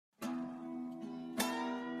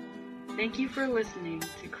Thank you for listening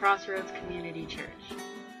to Crossroads Community Church.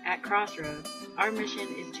 At Crossroads, our mission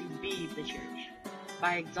is to be the church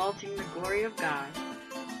by exalting the glory of God,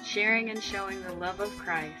 sharing and showing the love of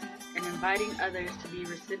Christ, and inviting others to be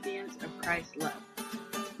recipients of Christ's love.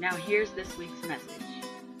 Now here's this week's message.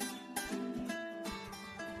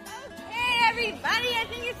 Okay, everybody, I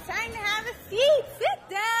think it's time to have a seat. Sit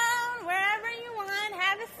down wherever you want.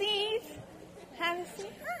 Have a seat. Have a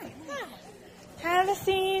seat. Hi. Have a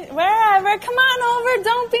seat wherever. Come on over.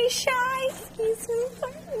 Don't be shy. Excuse me.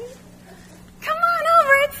 Come on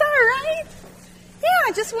over. It's all right.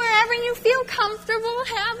 Yeah, just wherever you feel comfortable.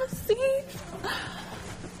 Have a seat.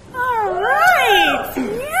 All right.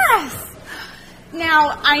 Yes.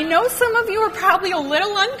 Now, I know some of you are probably a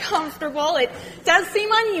little uncomfortable. It does seem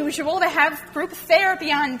unusual to have group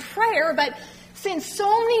therapy on prayer, but since so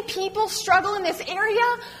many people struggle in this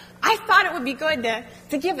area, I thought it would be good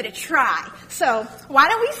to give it a try. So why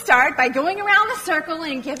don't we start by going around the circle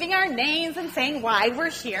and giving our names and saying why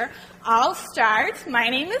we're here. I'll start. My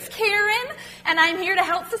name is Karen, and I'm here to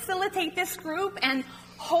help facilitate this group and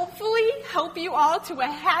hopefully help you all to a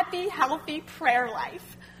happy, healthy prayer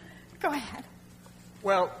life. Go ahead.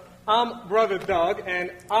 Well, I'm Brother Doug,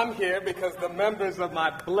 and I'm here because the members of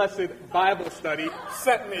my blessed Bible study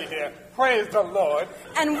sent me here. Praise the Lord.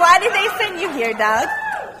 And why did they send you here, Doug?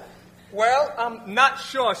 Well, I'm not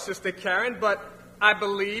sure, Sister Karen, but I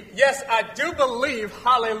believe, yes, I do believe,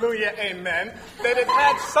 hallelujah, amen, that it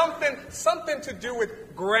had something to do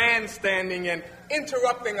with grandstanding and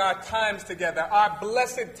interrupting our times together, our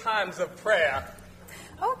blessed times of prayer.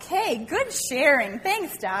 Okay, good sharing.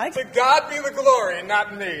 Thanks, Doug. To God be the glory,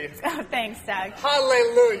 not me. Oh, thanks, Doug.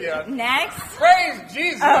 Hallelujah. Next. Praise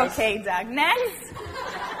Jesus. Okay, Doug. Next.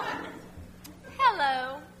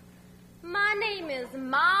 Hello. My name is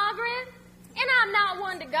Margaret, and I'm not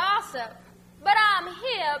one to gossip, but I'm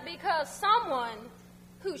here because someone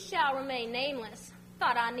who shall remain nameless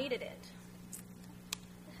thought I needed it.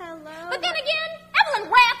 Hello. But then again,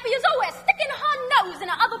 Evelyn Rathby is always sticking her nose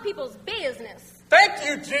into other people's business. Thank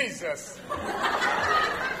you, Jesus.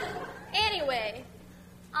 Anyway,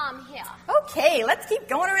 I'm here. Okay, let's keep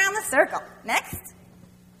going around the circle. Next.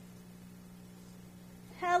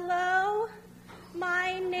 Hello,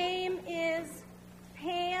 my name is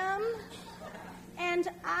Pam, and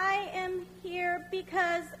I am here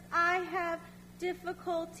because I have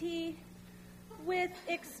difficulty with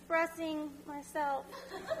expressing myself.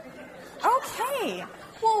 Okay.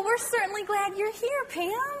 Well, we're certainly glad you're here,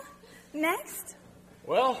 Pam. Next.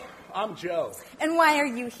 Well, I'm Joe. And why are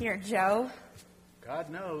you here, Joe? God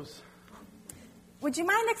knows. Would you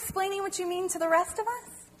mind explaining what you mean to the rest of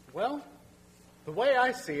us? Well, the way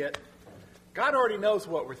I see it, God already knows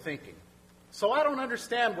what we're thinking. So I don't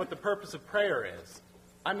understand what the purpose of prayer is.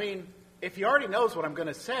 I mean, if he already knows what I'm going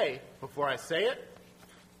to say before I say it,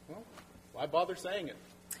 well, why bother saying it?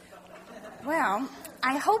 Well,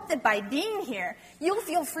 I hope that by being here, you'll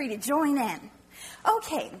feel free to join in.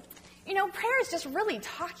 Okay. You know, prayer is just really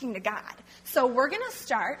talking to God. So we're going to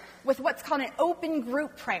start with what's called an open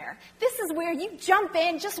group prayer. This is where you jump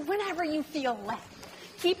in just whenever you feel led.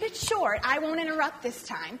 Keep it short. I won't interrupt this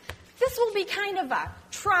time. This will be kind of a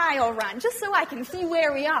trial run, just so I can see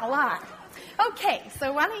where we all are. Okay,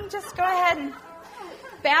 so why don't you just go ahead and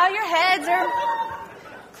bow your heads or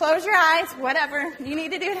close your eyes, whatever you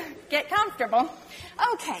need to do to get comfortable.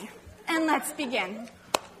 Okay, and let's begin.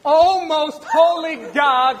 O most holy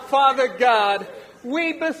God, Father God,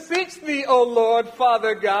 we beseech thee, O Lord,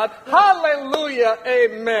 Father God. Hallelujah,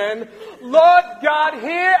 amen. Lord God,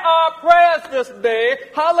 hear our prayers this day.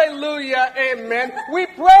 Hallelujah, amen. We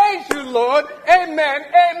praise you, Lord. Amen,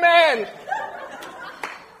 amen.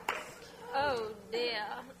 Oh, dear.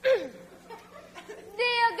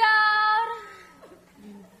 Dear God,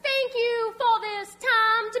 thank you for this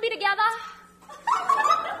time to be together.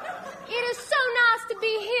 It is so nice to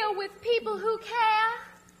be here with people who care.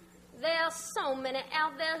 There are so many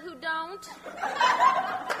out there who don't.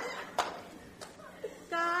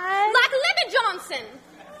 God? Like Libby Johnson.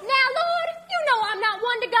 Now, Lord, you know I'm not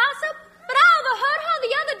one to gossip, but I overheard her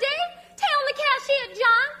the other day tell the cashier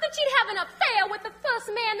John that she'd have an affair with the first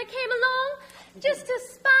man that came along just to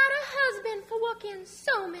spite her husband for working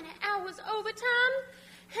so many hours overtime.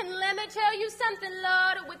 And let me tell you something,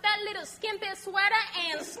 Lord, with that little skimpy sweater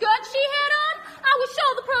and skirt she had on, I was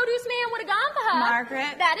sure the produce man would have gone for her.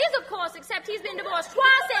 Margaret. That is, of course, except he's been divorced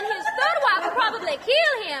twice and his third wife will probably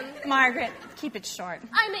kill him. Margaret, keep it short.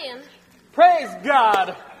 Amen. Praise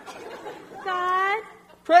God. God?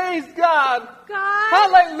 Praise God. God?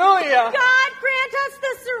 Hallelujah. God, grant us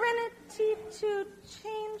the serenity to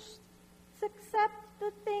change, accept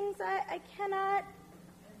the things I cannot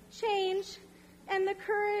change and the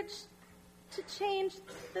courage to change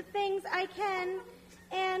the things I can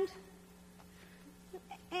and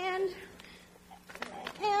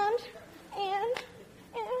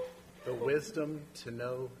The wisdom to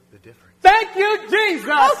know the difference. Thank you, Jesus.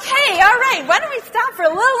 Okay, all right. Why don't we stop for a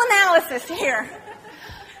little analysis here?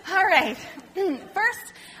 All right.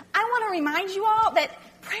 First, I want to remind you all that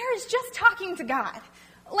prayer is just talking to God,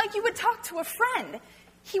 like you would talk to a friend.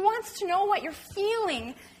 He wants to know what you're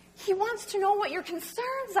feeling. He wants to know what your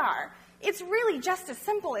concerns are. It's really just as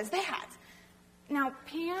simple as that. Now,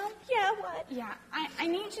 Pam? Yeah, what? Yeah, I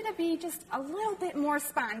need you to be just a little bit more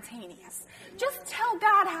spontaneous. Just tell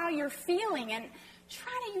God how you're feeling and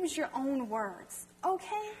try to use your own words,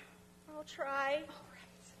 okay? I'll try. All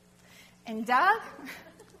right. And Doug,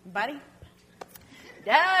 buddy,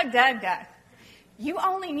 Doug, you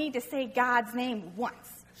only need to say God's name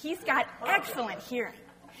once. He's got excellent hearing.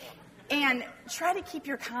 And try to keep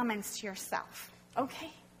your comments to yourself,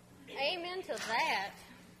 okay? Amen to that.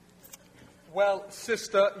 Well,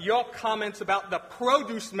 sister, your comments about the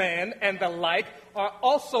produce man and the like are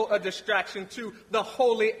also a distraction to the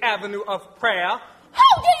holy avenue of prayer.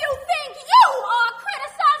 Who do you think you are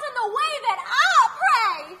criticizing the way that I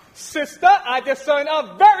pray? Sister, I discern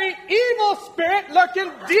a very evil spirit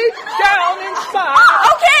lurking deep down inside.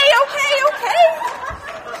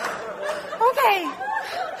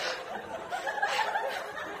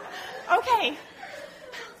 Okay.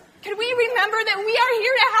 Could we remember that we are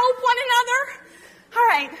here to help one another? All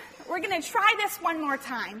right, we're going to try this one more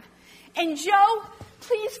time. And Joe,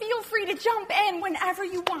 please feel free to jump in whenever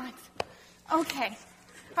you want. Okay.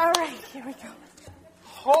 All right, here we go.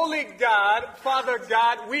 Holy God, Father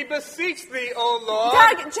God, we beseech thee, O Lord.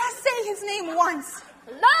 Doug, just say his name once.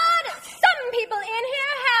 Lord, some people in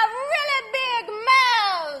here have really big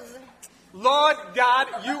mouths. Lord God,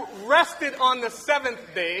 you rested on the seventh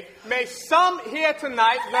day. May some here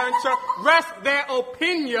tonight learn to rest their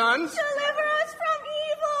opinions. Deliver us from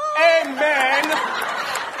evil. Amen.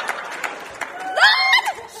 Lord,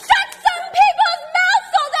 shut some people's mouths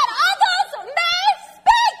so that others may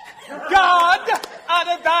speak. God, out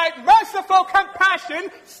of thy merciful compassion,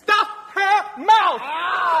 stop her mouth.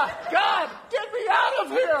 God, get me out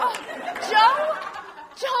of here!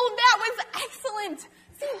 Joe, that was excellent.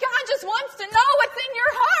 See, God just wants to know what's in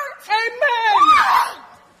your heart. Amen.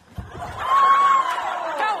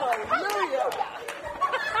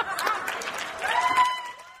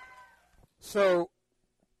 So,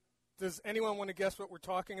 does anyone want to guess what we're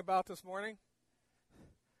talking about this morning?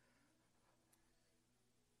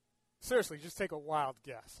 Seriously, just take a wild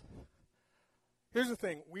guess. Here's the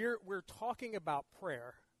thing. We're talking about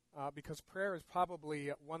prayer because prayer is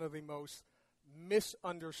probably one of the most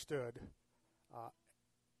misunderstood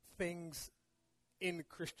things in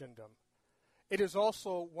Christendom. It is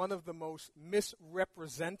also one of the most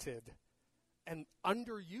misrepresented and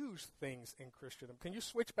underused things in Christendom. Can you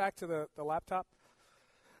switch back to the laptop?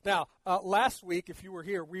 Now, last week, if you were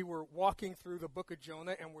here, we were walking through the book of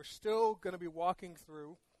Jonah, and we're still going to be walking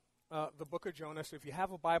through the book of Jonah. So if you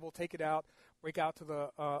have a Bible, take it out, break out to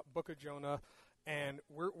the book of Jonah, and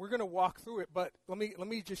we're going to walk through it. But let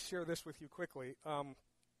me just share this with you quickly.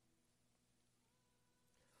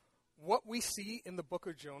 What we see in the book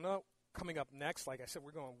of Jonah coming up next, like I said,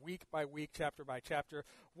 we're going week by week, chapter by chapter.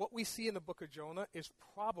 What we see in the book of Jonah is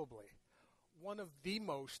probably one of the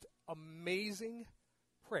most amazing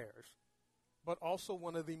prayers, but also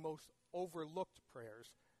one of the most overlooked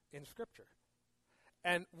prayers in Scripture.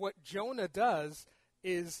 And what Jonah does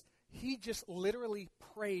is he just literally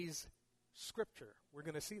prays Scripture. We're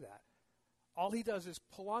going to see that. All he does is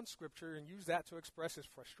pull on Scripture and use that to express his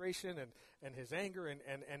frustration and his anger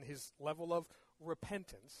and his level of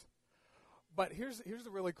repentance. But here's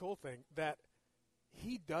the really cool thing, that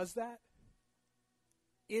he does that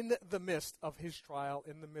in the midst of his trial,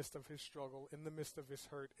 in the midst of his struggle, in the midst of his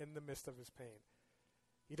hurt, in the midst of his pain.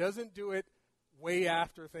 He doesn't do it way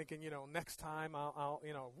after thinking, next time I'll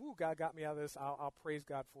God got me out of this, I'll praise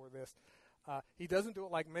God for this. He doesn't do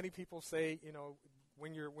it like many people say,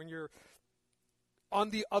 when you're on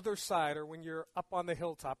the other side, or when you're up on the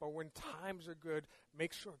hilltop, or when times are good,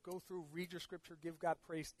 make sure, go through, read your Scripture, give God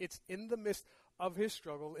praise. It's in the midst of his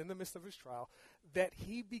struggle, in the midst of his trial, that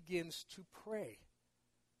he begins to pray,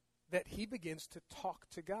 that he begins to talk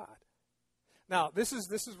to God. Now, this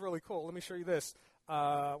is really cool. Let me show you this.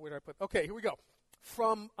 Where did I put? Okay, here we go.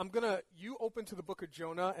 You open to the book of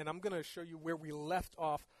Jonah, and I'm going to show you where we left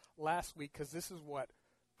off last week, because this is what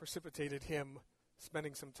precipitated him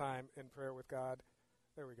spending some time in prayer with God.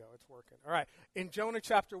 There we go. It's working. All right. In Jonah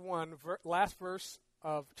chapter 1, last verse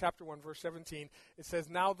of chapter 1, verse 17, it says,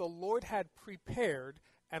 "Now the Lord had prepared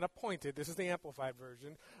and appointed, this is the Amplified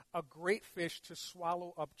version, a great fish to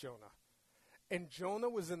swallow up Jonah. And Jonah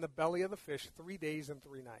was in the belly of the fish 3 days and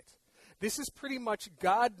 3 nights. This is pretty much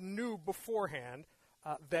God knew beforehand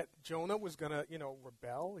that Jonah was going to,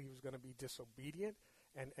 rebel. He was going to be disobedient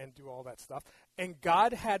and do all that stuff. And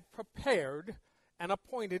God had prepared and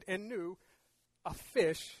appointed and knew a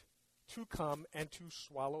fish to come and to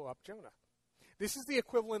swallow up Jonah. This is the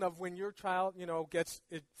equivalent of when your child, gets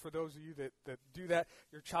it. For those of you that do that,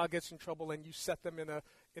 your child gets in trouble and you set them in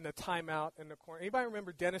a timeout in the corner. Anybody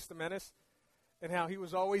remember Dennis the Menace? And how he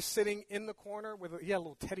was always sitting in the corner he had a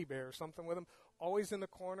little teddy bear or something with him, always in the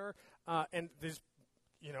corner. And there's,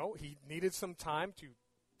 he needed some time to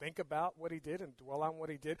think about what he did and dwell on what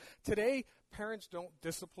he did. Today, parents don't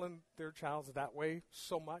discipline their child that way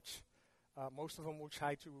so much. Most of them will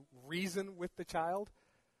try to reason with the child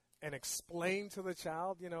and explain to the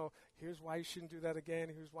child, here's why you shouldn't do that again,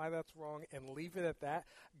 here's why that's wrong, and leave it at that.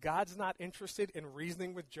 God's not interested in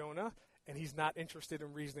reasoning with Jonah, and he's not interested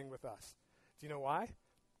in reasoning with us. Do you know why?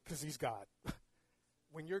 Because he's God.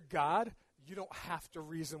 When you're God, you don't have to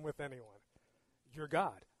reason with anyone. You're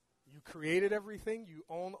God. You created everything. You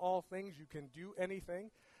own all things. You can do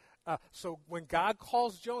anything. So when God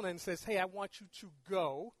calls Jonah and says, hey, I want you to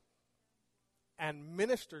go and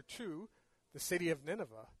minister to the city of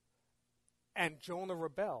Nineveh, and Jonah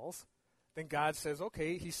rebels, then God says,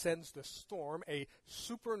 okay, he sends the storm, a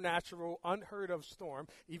supernatural, unheard of storm.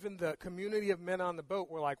 Even the community of men on the boat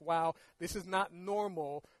were like, wow, this is not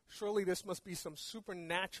normal. Surely this must be some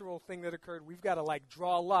supernatural thing that occurred. We've got to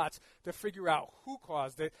draw lots to figure out who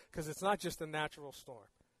caused it, because it's not just a natural storm.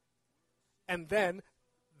 And then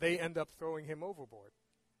they end up throwing him overboard.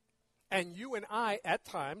 And you and I, at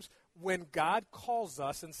times, when God calls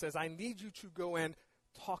us and says, I need you to go and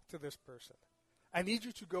talk to this person, I need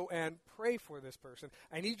you to go and pray for this person,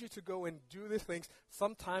 I need you to go and do these things,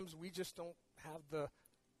 sometimes we just don't have the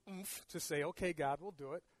oomph to say, okay, God, we'll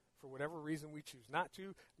do it. For whatever reason we choose not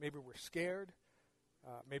to. Maybe we're scared.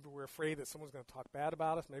 Maybe we're afraid that someone's going to talk bad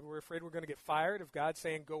about us. Maybe we're afraid we're going to get fired. If God's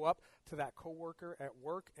saying go up to that coworker at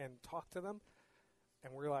work and talk to them,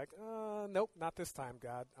 and we're like, nope, not this time,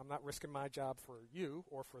 God. I'm not risking my job for you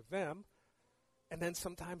or for them. And then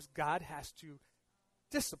sometimes God has to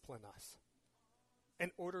discipline us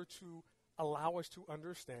in order to allow us to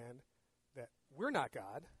understand that we're not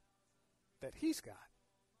God, that he's God.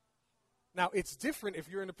 Now, it's different if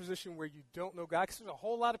you're in a position where you don't know God, because there's a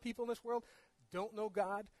whole lot of people in this world don't know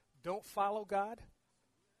God, don't follow God,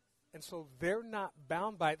 and so they're not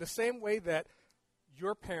bound by it. The same way that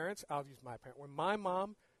your parents, I'll use my parent, when my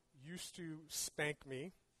mom used to spank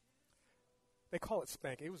me, they call it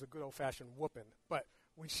spanking. It was a good old-fashioned whooping. But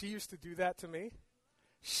when she used to do that to me,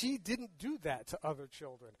 she didn't do that to other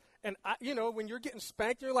children. And, when you're getting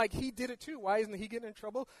spanked, you're like, he did it too. Why isn't he getting in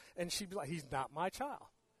trouble? And she'd be like, he's not my child.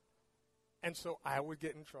 And so I would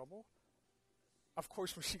get in trouble. Of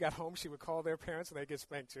course, when she got home, she would call their parents and they'd get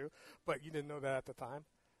spanked too. But you didn't know that at the time.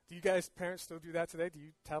 Do you guys, parents, still do that today? Do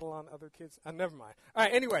you tattle on other kids? Never mind. All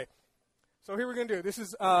right, anyway. So here we're going to do. This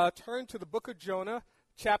is turn to the book of Jonah,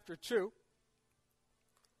 chapter 2.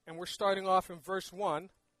 And we're starting off in verse 1.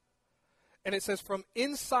 And it says, from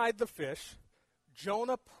inside the fish,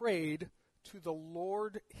 Jonah prayed to the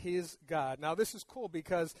Lord his God. Now, this is cool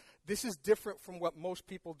because this is different from what most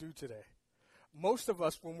people do today. Most of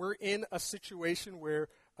us, when we're in a situation where,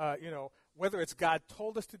 whether it's God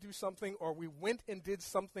told us to do something or we went and did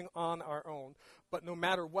something on our own, but no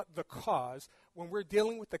matter what the cause, when we're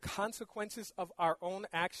dealing with the consequences of our own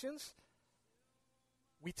actions,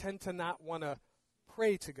 we tend to not want to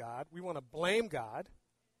pray to God. We want to blame God.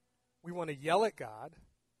 We want to yell at God.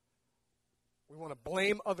 We want to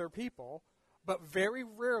blame other people. But very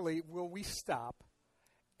rarely will we stop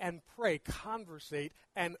and pray, conversate,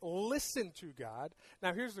 and listen to God.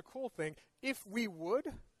 Now, here's the cool thing. If we would,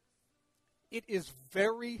 it is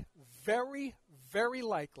very, very, very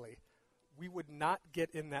likely we would not get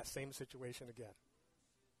in that same situation again.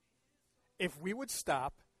 If we would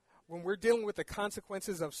stop when we're dealing with the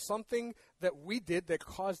consequences of something that we did that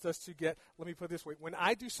caused us to get, let me put it this way, when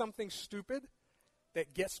I do something stupid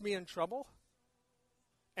that gets me in trouble,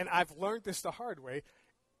 and I've learned this the hard way,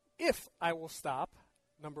 if I will stop,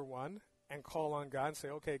 number one, and call on God and say,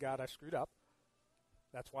 okay, God, I screwed up.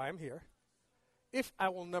 That's why I'm here. If I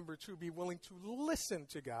will, number two, be willing to listen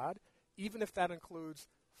to God, even if that includes,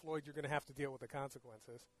 Floyd, you're going to have to deal with the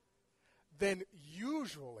consequences, then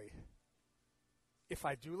usually, if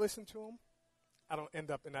I do listen to him, I don't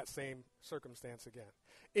end up in that same circumstance again.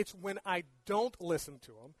 It's when I don't listen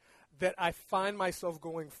to him that I find myself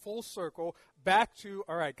going full circle back to,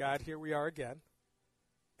 all right, God, here we are again,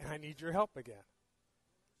 and I need your help again.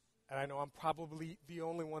 And I know I'm probably the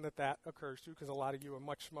only one that occurs to, because a lot of you are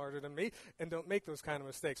much smarter than me and don't make those kind of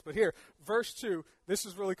mistakes. But here, verse 2, this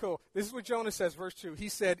is really cool. This is what Jonah says, verse 2. He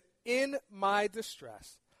said, "In my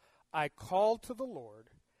distress, I called to the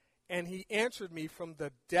Lord, and he answered me from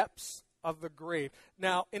the depths of the grave."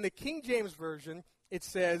 Now, in the King James Version, it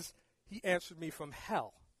says, he answered me from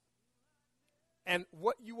hell. And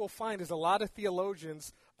what you will find is a lot of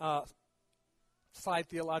theologians, side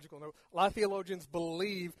theological note, a lot of theologians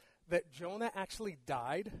believe that Jonah actually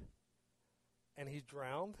died and he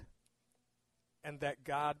drowned and that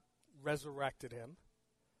God resurrected him.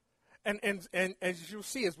 And as you'll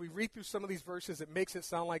see, as we read through some of these verses, it makes it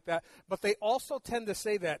sound like that. But they also tend to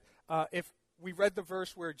say that if we read the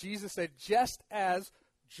verse where Jesus said, just as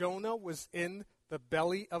Jonah was in the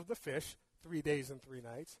belly of the fish 3 days and 3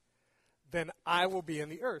 nights, then I will be in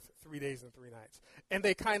the earth 3 days and 3 nights. And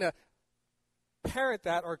they kind of parent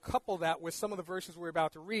that or couple that with some of the verses we're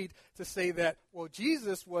about to read to say that, well,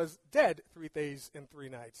 Jesus was dead 3 days and 3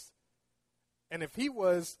 nights. And if he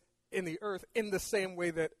was in the earth in the same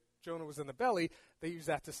way that Jonah was in the belly, they use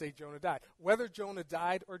that to say Jonah died. Whether Jonah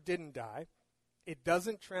died or didn't die, it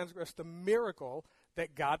doesn't transgress the miracle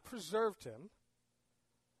that God preserved him,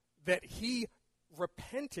 that he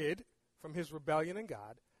repented from his rebellion in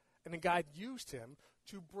God, and then God used him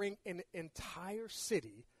to bring an entire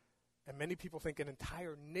city, and many people think an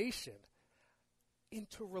entire nation,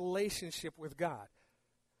 into relationship with God.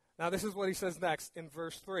 Now, this is what he says next in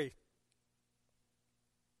verse 3.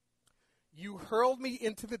 "You hurled me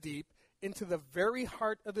into the deep, into the very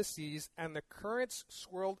heart of the seas, and the currents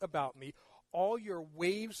swirled about me. All your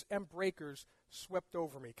waves and breakers swept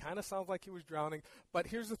over me." Kind of sounds like he was drowning. But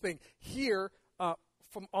here's the thing. Here,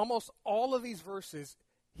 from almost all of these verses,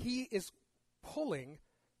 he is pulling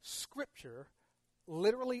Scripture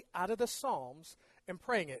literally out of the Psalms and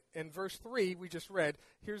praying it. In verse 3, we just read,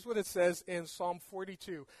 here's what it says in Psalm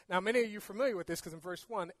 42. Now, many of you are familiar with this because in verse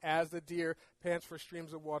 1, "As the deer pants for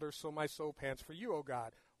streams of water, so my soul pants for you, O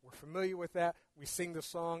God." We're familiar with that. We sing the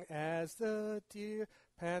song, "As the deer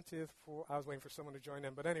panteth for..." I was waiting for someone to join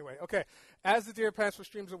in, but anyway. Okay. "As the deer pants for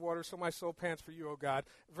streams of water, so my soul pants for you, O God."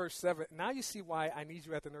 Verse 7. Now you see why I need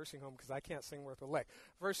you at the nursing home, because I can't sing worth a lick.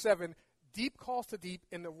 Verse 7. "Deep calls to deep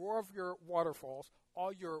in the roar of your waterfalls.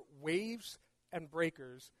 All your waves and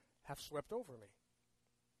breakers have swept over me."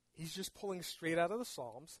 He's just pulling straight out of the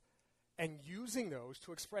Psalms and using those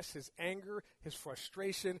to express his anger, his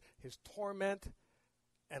frustration, his torment,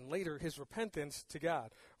 and later his repentance to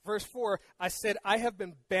God. Verse 4, "I said, I have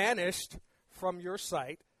been banished from your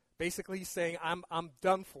sight." Basically, he's saying, I'm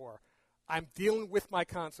done for. I'm dealing with my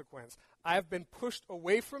consequence. "I have been pushed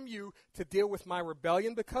away from you to deal with my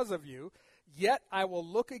rebellion because of you. Yet I will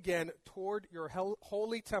look again toward your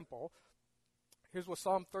holy temple." Here's what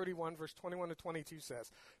Psalm 31, verse 21 to 22 says.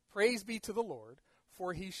 "Praise be to the Lord,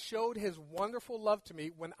 for he showed his wonderful love to me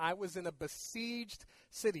when I was in a besieged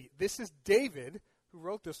city." This is David who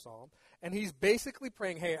wrote this psalm, and he's basically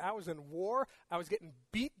praying, hey, I was in war, I was getting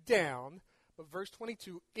beat down, but verse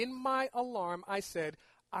 22, "In my alarm I said,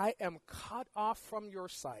 I am cut off from your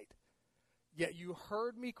sight, yet you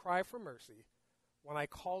heard me cry for mercy when I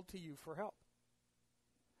called to you for help."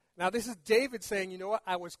 Now, this is David saying, you know what,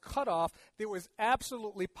 I was cut off. There was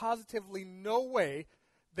absolutely, positively no way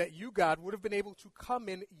that you, God, would have been able to come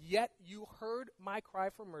in, yet you heard my cry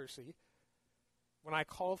for mercy when I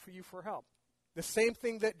called for you for help. The same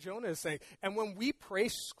thing that Jonah is saying. And when we pray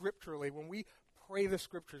scripturally, when we pray the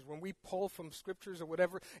scriptures, when we pull from scriptures or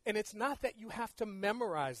whatever, and it's not that you have to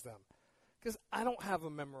memorize them, because I don't have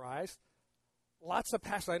them memorized. Lots of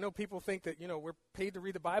pastors, I know people think that, we're paid to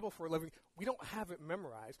read the Bible for a living. We don't have it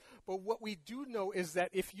memorized. But what we do know is that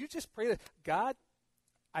if you just pray that, God,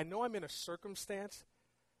 I know I'm in a circumstance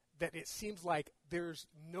that it seems like there's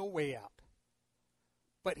no way out.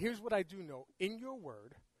 But here's what I do know. In your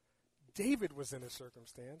word, David was in a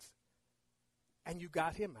circumstance, and you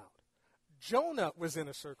got him out. Jonah was in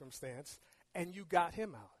a circumstance, and you got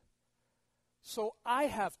him out. So I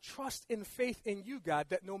have trust and faith in you, God,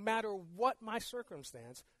 that no matter what my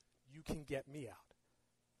circumstance, you can get me out.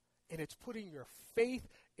 And it's putting your faith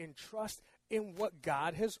and trust in what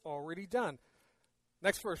God has already done.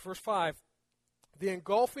 Next verse, verse 5. "The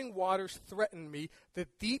engulfing waters threatened me. The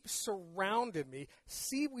deep surrounded me.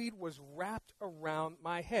 Seaweed was wrapped around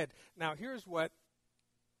my head." Now, here's what,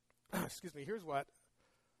 in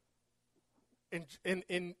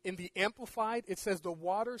the Amplified, it says, "The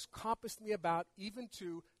waters compassed me about even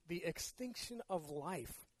to the extinction of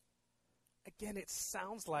life." Again, it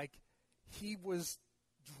sounds like he was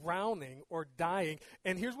drowning or dying.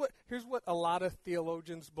 And here's what a lot of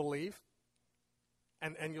theologians believe.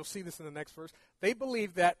 and you'll see this in the next verse, they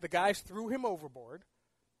believed that the guys threw him overboard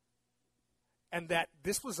and that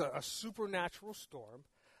this was a supernatural storm,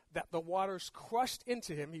 that the waters crushed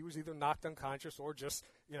into him. He was either knocked unconscious or just,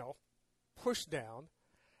 pushed down,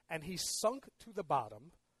 and he sunk to the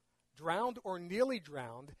bottom, drowned or nearly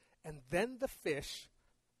drowned, and then the fish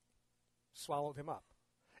swallowed him up.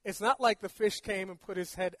 It's not like the fish came and put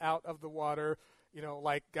his head out of the water,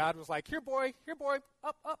 like God was like, here boy,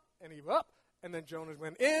 up, and he up. And then Jonah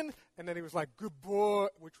went in, and then he was like, good boy,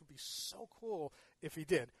 which would be so cool if he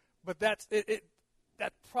did. But that's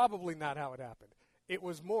probably not how it happened. It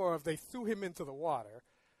was more of they threw him into the water,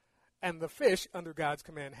 and the fish, under God's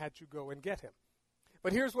command, had to go and get him.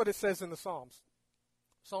 But here's what it says in the Psalms.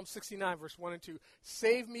 Psalm 69, verse 1 and 2.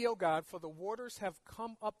 Save me, O God, for the waters have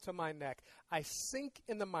come up to my neck. I sink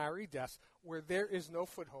in the miry depths where there is no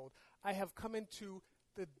foothold. I have come into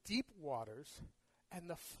the deep waters, and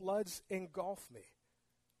the floods engulf me.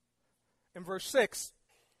 In verse 6,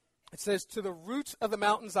 it says, to the roots of the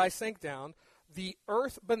mountains I sank down. The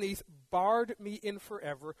earth beneath barred me in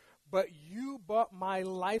forever, but you brought my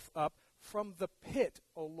life up from the pit,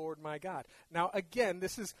 O Lord my God. Now, again,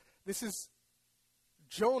 this is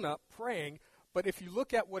Jonah praying, but if you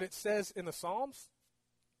look at what it says in the Psalms,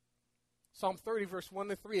 Psalm 30, verse 1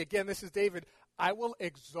 to 3, again, this is David. I will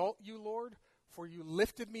exalt you, Lord, for you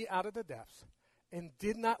lifted me out of the depths and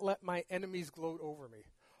did not let my enemies gloat over me.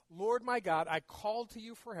 Lord my God, I called to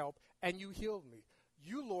you for help, and you healed me.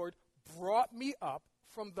 You, Lord, brought me up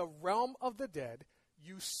from the realm of the dead.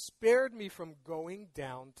 You spared me from going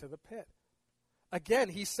down to the pit. Again,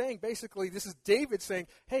 he's saying, basically, this is David saying,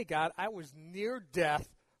 hey, God, I was near death,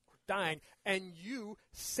 dying, and you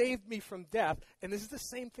saved me from death. And this is the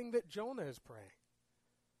same thing that Jonah is praying.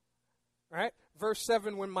 Right? Verse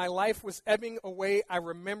 7, when my life was ebbing away, I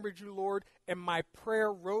remembered you, Lord, and my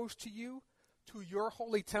prayer rose to you, to your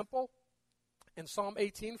holy temple. In Psalm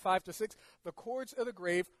 18, 5 to 6, the cords of the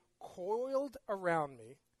grave coiled around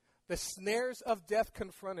me. The snares of death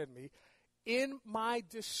confronted me. In my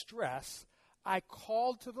distress, I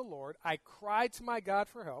called to the Lord. I cried to my God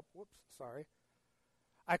for help.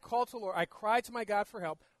 I called to the Lord. I cried to my God for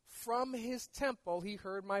help. From his temple, he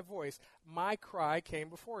heard my voice. My cry came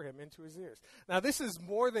before him into his ears. Now, this is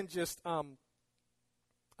more than just, what's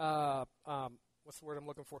the word I'm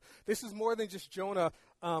looking for? This is more than just Jonah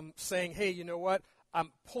saying, hey, you know what?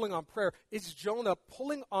 I'm pulling on prayer. It's Jonah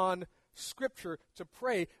pulling on Scripture to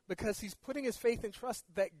pray because he's putting his faith and trust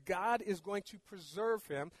that God is going to preserve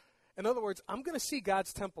him. In other words, I'm going to see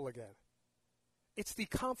God's temple again. It's the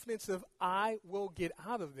confidence of I will get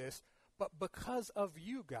out of this, but because of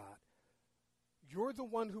you, God, you're the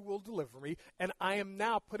one who will deliver me, and I am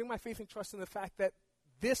now putting my faith and trust in the fact that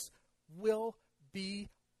this will be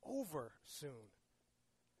over soon.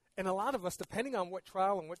 And a lot of us, depending on what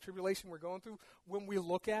trial and what tribulation we're going through, when we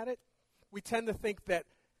look at it, we tend to think that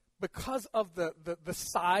because of the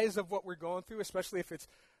size of what we're going through, especially if it's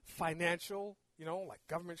financial, like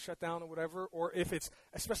government shutdown or whatever, or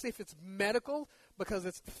especially if it's medical, because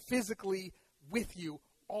it's physically with you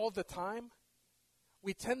all the time,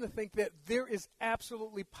 we tend to think that there is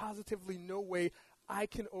absolutely, positively no way I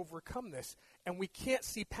can overcome this. And we can't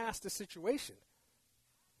see past the situation.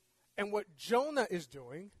 And what Jonah is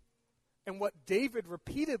doing, and what David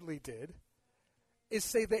repeatedly did, is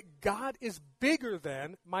say that God is bigger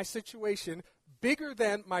than my situation, bigger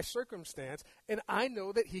than my circumstance, and I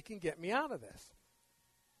know that he can get me out of this.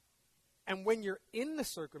 And when you're in the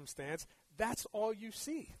circumstance, that's all you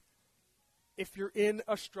see. If you're in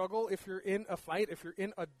a struggle, if you're in a fight, if you're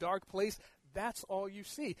in a dark place, that's all you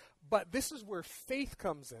see. But this is where faith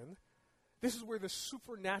comes in. This is where the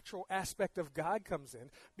supernatural aspect of God comes in,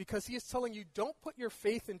 because he is telling you, don't put your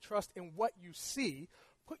faith and trust in what you see.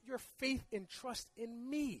 Put your faith and trust in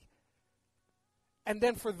me. And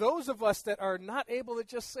then for those of us that are not able to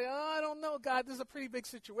just say, oh, I don't know, God, this is a pretty big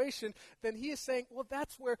situation, then he is saying, well,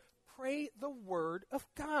 that's where pray the word of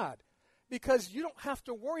God. Because you don't have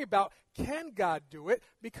to worry about, can God do it?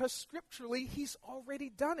 Because scripturally, he's already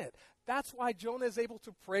done it. That's why Jonah is able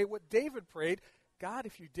to pray what David prayed. God,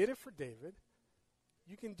 if you did it for David,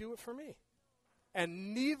 you can do it for me.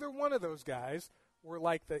 And neither one of those guys were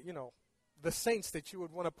like the saints that you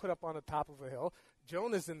would want to put up on the top of a hill.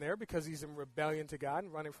 Jonah's in there because he's in rebellion to God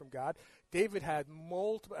and running from God. David had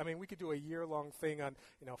multiple, we could do a year-long thing on,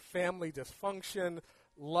 family dysfunction,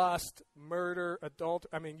 lust, murder,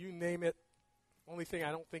 adultery. You name it. Only thing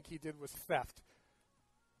I don't think he did was theft.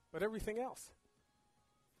 But everything else.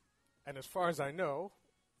 And as far as I know,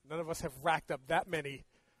 none of us have racked up that many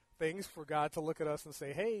things for God to look at us and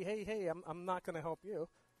say, hey, I'm not going to help you.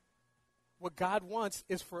 What God wants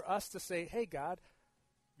is for us to say, hey, God,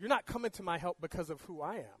 You're not coming to my help because of who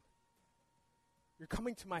I am. You're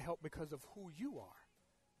coming to my help because of who you are.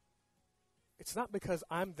 It's not because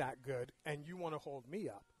I'm that good and you want to hold me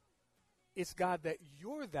up. It's, God, that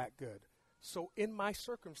you're that good. So in my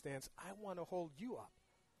circumstance, I want to hold you up.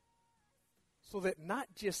 So that not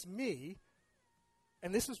just me,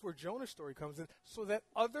 and this is where Jonah's story comes in, so that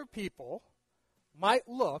other people might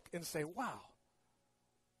look and say, wow,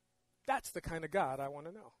 that's the kind of God I want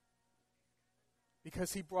to know.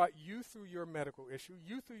 Because he brought you through your medical issue,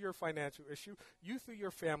 you through your financial issue, you through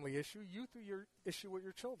your family issue, you through your issue with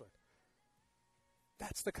your children.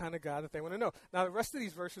 That's the kind of God that they want to know. Now, the rest of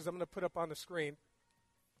these verses I'm going to put up on the screen.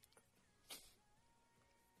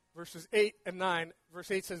 Verses 8 and 9.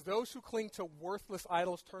 Verse 8 says, those who cling to worthless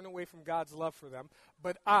idols turn away from God's love for them,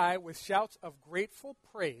 but I, with shouts of grateful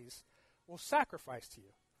praise, will sacrifice to you.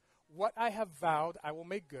 What I have vowed, I will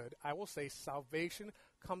make good. I will say salvation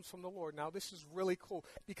comes from the Lord. Now, this is really cool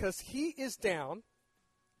because he is down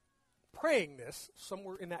praying this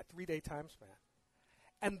somewhere in that 3-day time span.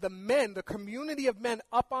 And the men, the community of men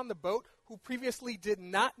up on the boat who previously did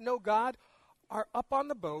not know God, are up on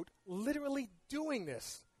the boat literally doing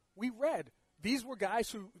this. We read. These were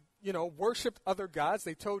guys who, worshipped other gods.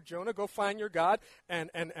 They told Jonah, go find your God and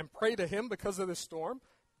pray to him because of the storm.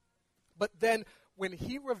 But then when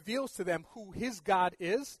he reveals to them who his God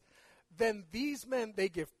is, then these men, they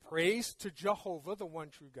give praise to Jehovah, the one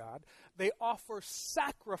true God. They offer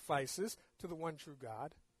sacrifices to the one true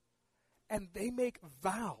God. And they make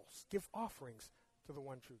vows, give offerings to the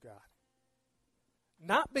one true God.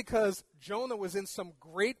 Not because Jonah was in some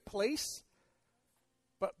great place,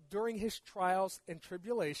 but during his trials and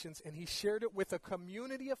tribulations, and he shared it with a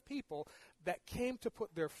community of people that came to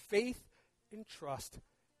put their faith and trust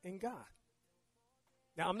in God.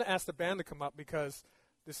 Now, I'm going to ask the band to come up because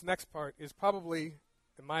this next part is probably,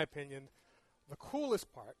 in my opinion, the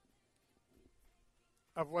coolest part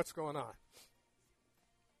of what's going on.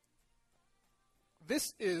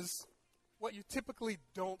 This is what you typically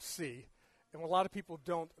don't see and what a lot of people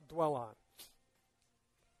don't dwell on.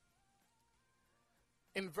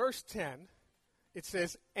 In verse 10, it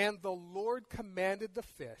says, and the Lord commanded the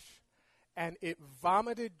fish, and it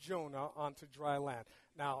vomited Jonah onto dry land.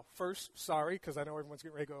 Now, first, sorry, because I know everyone's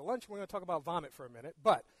getting ready to go to lunch. We're going to talk about vomit for a minute.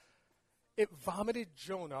 But it vomited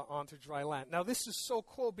Jonah onto dry land. Now, this is so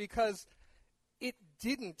cool because it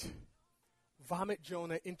didn't vomit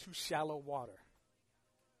Jonah into shallow water,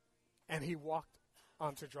 and he walked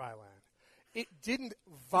onto dry land. It didn't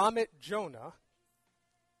vomit Jonah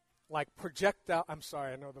like projectile. I'm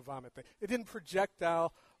sorry, I know the vomit thing. It didn't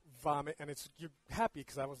projectile vomit, and you're happy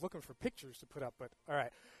because I was looking for pictures to put up, but all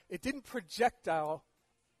right. It didn't projectile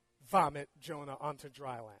vomit Jonah onto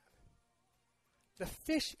dry land. The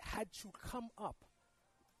fish had to come up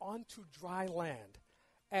onto dry land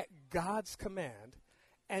at God's command,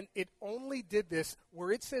 and it only did this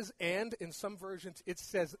where it says and, in some versions it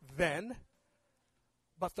says then,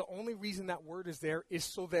 but the only reason that word is there is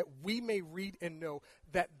so that we may read and know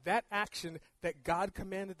that that action that God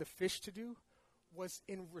commanded the fish to do was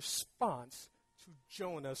in response to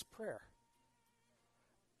Jonah's prayer.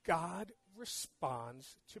 God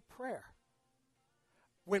responds to prayer.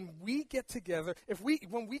 When we get together,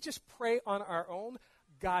 when we just pray on our own,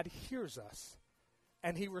 God hears us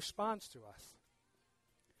and he responds to us.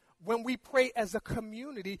 When we pray as a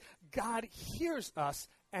community, God hears us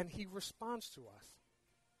and he responds to us.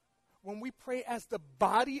 When we pray as the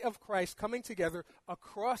body of Christ coming together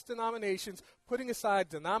across denominations, putting aside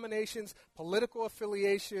denominations, political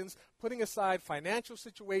affiliations, putting aside financial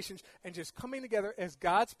situations, and just coming together as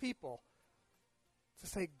God's people to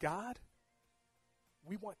say, God,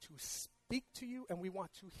 we want to speak to you and we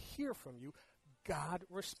want to hear from you. God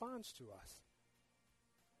responds to us.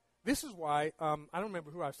 This is why, I don't remember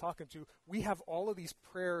who I was talking to, we have all of these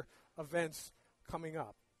prayer events coming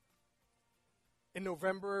up. In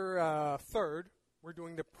November 3rd, we're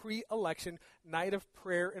doing the pre-election night of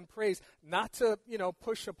prayer and praise. Not to,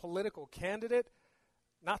 push a political candidate,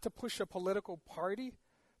 not to push a political party,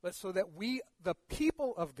 but so that we, the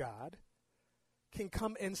people of God, can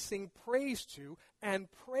come and sing praise to and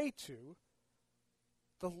pray to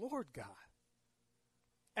the Lord God.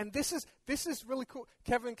 And this is really cool.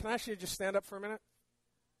 Kevin, can I ask you to just stand up for a minute?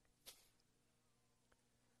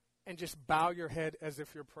 And just bow your head as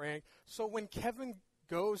if you're praying. So when Kevin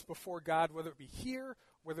goes before God, whether it be here,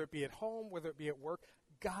 whether it be at home, whether it be at work,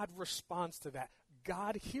 God responds to that.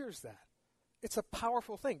 God hears that. It's a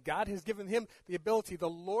powerful thing. God has given him the ability, the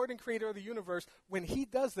Lord and creator of the universe, when he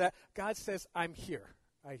does that, God says, I'm here.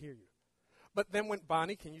 I hear you. But then when,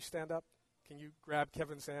 Bonnie, can you stand up? Can you grab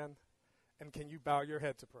Kevin's hand? And can you bow your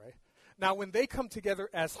head to pray? Now, when they come together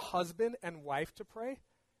as husband and wife to pray,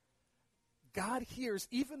 God hears,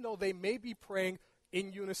 even though they may be praying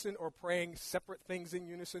in unison or praying separate things in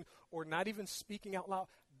unison or not even speaking out loud,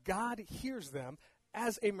 God hears them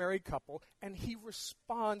as a married couple, and he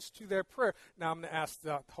responds to their prayer. Now, I'm going to ask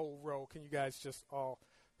the whole row, can you guys just all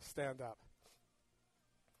stand up?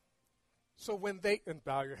 So when they, and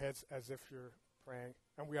bow your heads as if you're praying,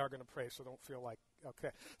 and we are going to pray, so don't feel like,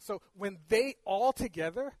 okay. So when they all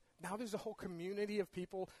together, now there's a whole community of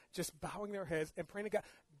people just bowing their heads and praying to God.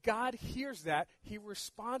 God hears that. He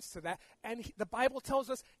responds to that. And the Bible tells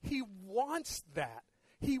us he wants that.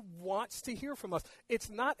 He wants to hear from us.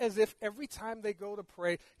 It's not as if every time they go to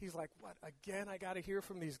pray, he's like, what, again, I got to hear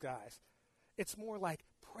from these guys. It's more like,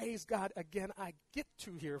 praise God, again, I get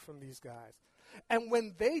to hear from these guys. And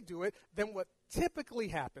when they do it, then what typically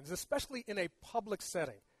happens, especially in a public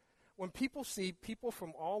setting, when people see people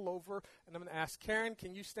from all over, and I'm going to ask Karen,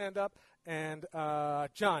 can you stand up? And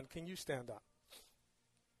John, can you stand up?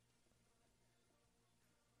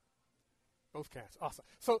 Both cans. Awesome.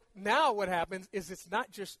 So now what happens is it's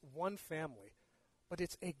not just one family, but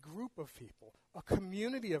it's a group of people, a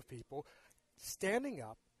community of people standing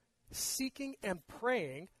up, seeking and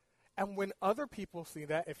praying. And when other people see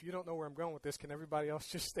that, if you don't know where I'm going with this, can everybody else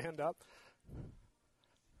just stand up?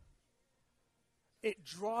 It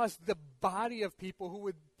draws the body of people who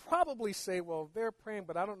would probably say, well, they're praying,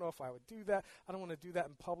 but I don't know if I would do that. I don't want to do that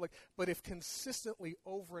in public. But if consistently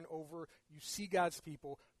over and over you see God's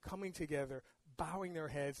people coming together, bowing their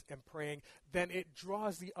heads and praying, then it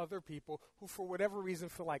draws the other people who for whatever reason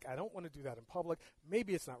feel like, I don't want to do that in public.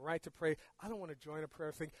 Maybe it's not right to pray. I don't want to join a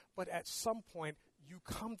prayer thing. But at some point you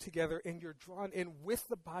come together and you're drawn in with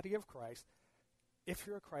the body of Christ, if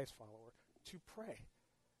you're a Christ follower, to pray.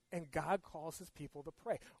 And God calls his people to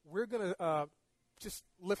pray. We're going to just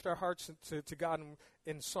lift our hearts to God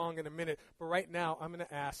in song in a minute. But right now, I'm going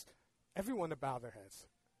to ask everyone to bow their heads.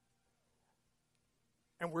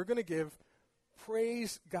 And we're going to give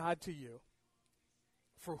praise God to you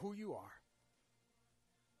for who you are.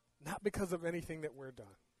 Not because of anything that we're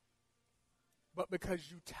done, but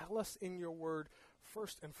because you tell us in your word,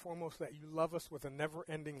 first and foremost, that you love us with a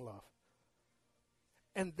never-ending love.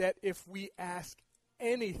 And that if we ask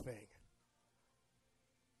anything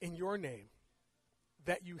in your name,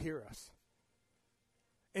 that you hear us.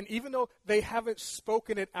 And even though they haven't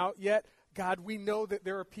spoken it out yet, God, we know that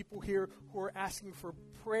there are people here who are asking for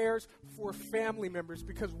prayers for family members,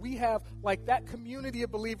 because we have, like that community of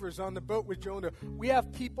believers on the boat with Jonah, we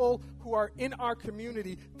have people who are in our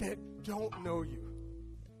community that don't know you.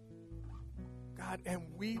 God, and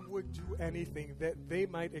we would do anything that they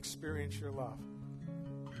might experience your love.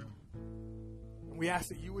 We ask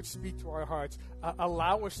that you would speak to our hearts.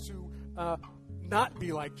 Allow us to not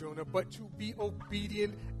be like Jonah, but to be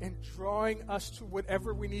obedient and drawing us to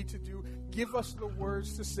whatever we need to do. Give us the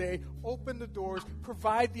words to say, open the doors,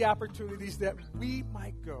 provide the opportunities that we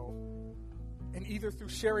might go. And either through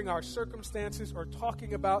sharing our circumstances or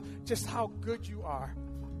talking about just how good you are,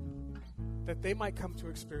 that they might come to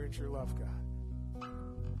experience your love, God.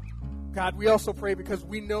 God, we also pray because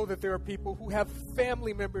we know that there are people who have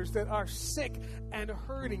family members that are sick and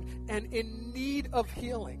hurting and in need of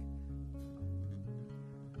healing.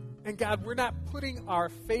 And God, we're not putting our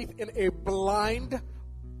faith in a blind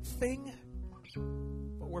thing,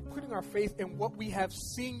 but we're putting our faith in what we have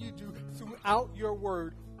seen you do throughout your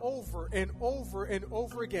word over and over and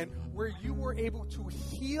over again, where you were able to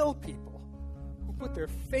heal people who put their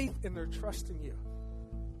faith and their trust in you.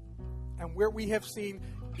 And where we have seen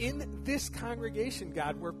in this congregation,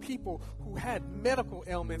 God, where people who had medical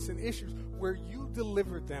ailments and issues, where you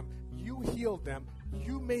delivered them, you healed them,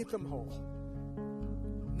 you made them whole.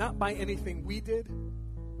 Not by anything we did,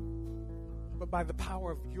 but by the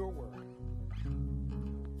power of your word.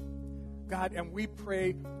 God, and we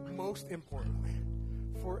pray most importantly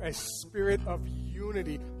for a spirit of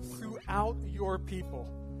unity throughout your people.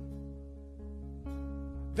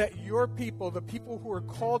 That your people, the people who are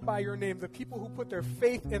called by your name, the people who put their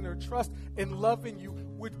faith and their trust and love in you,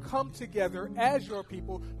 would come together as your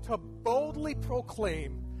people to boldly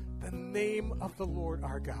proclaim the name of the Lord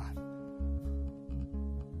our God.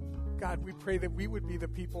 God, we pray that we would be the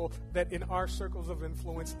people that in our circles of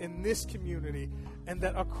influence in this community and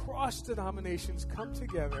that across denominations come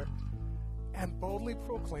together and boldly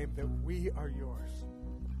proclaim that we are yours.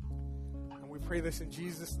 And we pray this in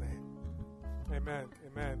Jesus' name. Amen.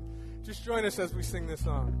 Amen. Just join us as we sing this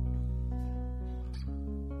song.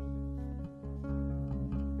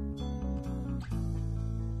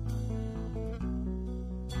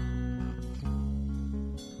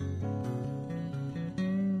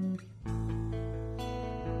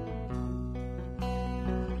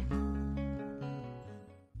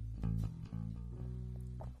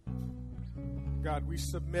 God, we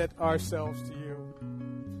submit ourselves to you.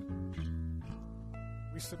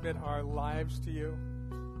 We submit our lives to you.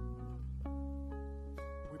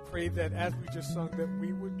 We pray that as we just sung, that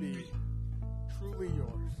we would be truly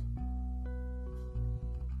yours.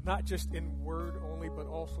 Not just in word only, but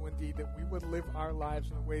also in deed, that we would live our lives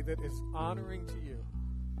in a way that is honoring to you.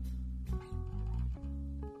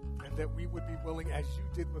 And that we would be willing, as you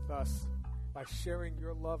did with us, by sharing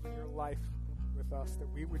your love and your life with us, that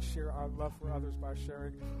we would share our love for others by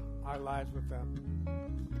sharing our lives with them.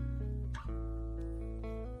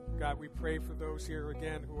 God, we pray for those here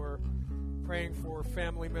again who are praying for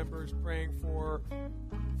family members, praying for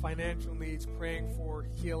financial needs, praying for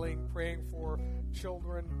healing, praying for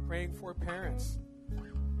children, praying for parents.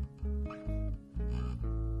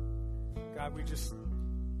 God, we just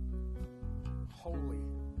wholly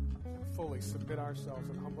and fully submit ourselves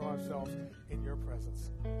and humble ourselves in your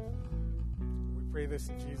presence. We pray this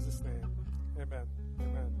in Jesus' name. Amen.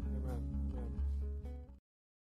 Amen.